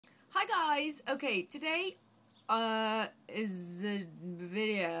Hi guys. Okay, today is a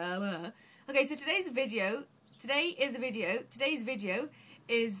video. Okay, so today's video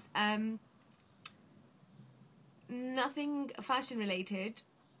is nothing fashion related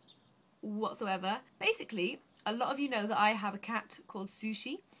whatsoever. Basically, a lot of you know that I have a cat called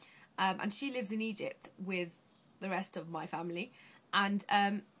Sushi, and she lives in Egypt with the rest of my family, and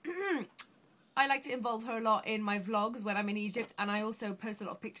I like to involve her a lot in my vlogs when I'm in Egypt, and I also post a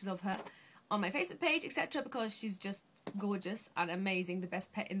lot of pictures of her on my Facebook page, etc., because she's just gorgeous and amazing, the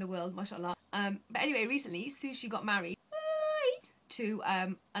best pet in the world, mashallah. But anyway, recently Sushi got married to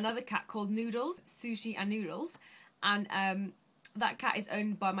another cat called Noodles, Sushi and Noodles, and that cat is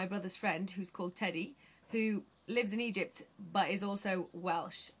owned by my brother's friend, who's called Teddy, who lives in Egypt but is also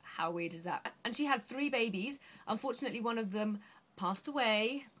Welsh. How weird is that? And she had 3 babies. Unfortunately, one of them passed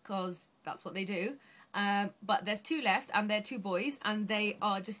away because that's what they do. But there's 2 left, and they're 2 boys, and they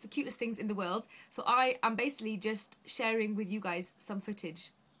are just the cutest things in the world. So I am basically just sharing with you guys some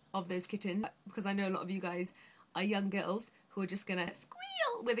footage of those kittens, because I know a lot of you guys are young girls who are just gonna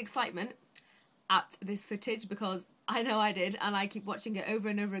squeal with excitement at this footage, because I know I did, and I keep watching it over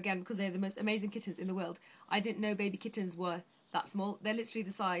and over again because they're the most amazing kittens in the world. I didn't know baby kittens were that small. They're literally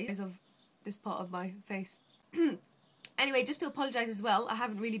the size of this part of my face. Anyway, just to apologise as well, I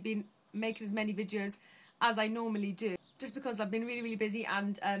haven't really been making as many videos as I normally do, just because I've been really busy,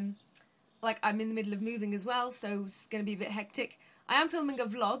 and like I'm in the middle of moving as well, so it's going to be a bit hectic. I am filming a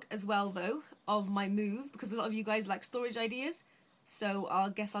vlog as well though of my move, because a lot of you guys like storage ideas, so I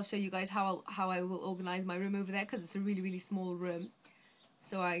guess I'll show you guys how I will organise my room over there, because it's a really small room.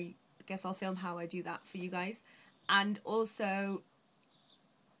 So I guess I'll film how I do that for you guys. And also,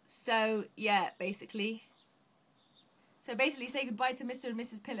 so yeah, basically say goodbye to Mr. and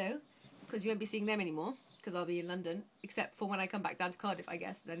Mrs. Pillow, because you won't be seeing them anymore, because I'll be in London, except for when I come back down to Cardiff, I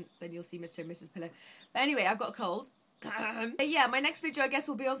guess, then you'll see Mr. and Mrs. Pillow. But anyway, I've got a cold. Yeah, my next video I guess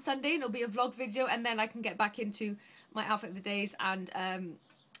will be on Sunday, and it'll be a vlog video, and then I can get back into my outfit of the days and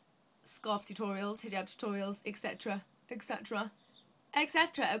scarf tutorials, hijab tutorials, etc,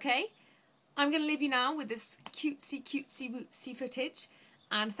 okay? I'm going to leave you now with this cutesy footage,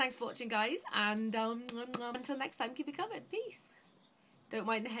 and thanks for watching guys, and until next time, keep it covered. Peace. Don't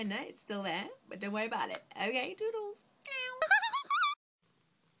mind the henna, it's still there, but don't worry about it. Okay, doodles.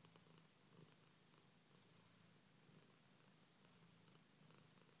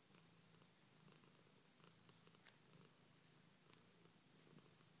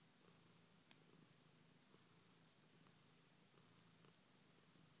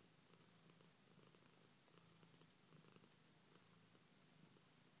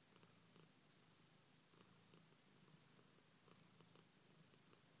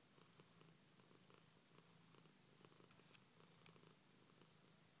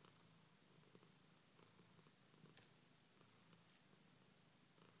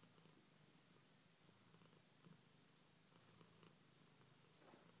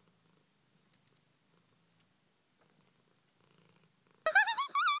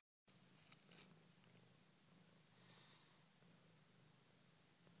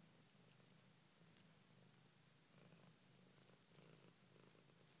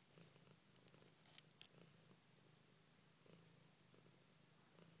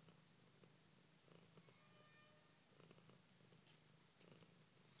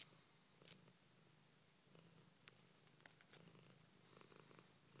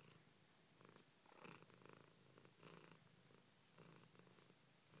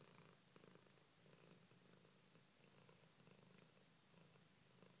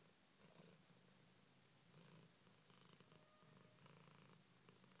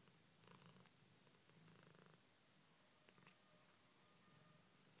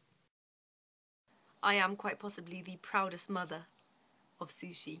 I am quite possibly the proudest mother of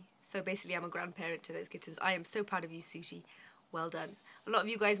Sushi. So basically I'm a grandparent to those kittens. I am so proud of you, Sushi. Well done. A lot of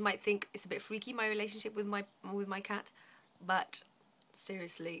you guys might think it's a bit freaky, my relationship with my cat, but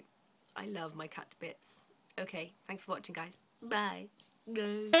seriously, I love my cat to bits. Okay, thanks for watching guys. Bye.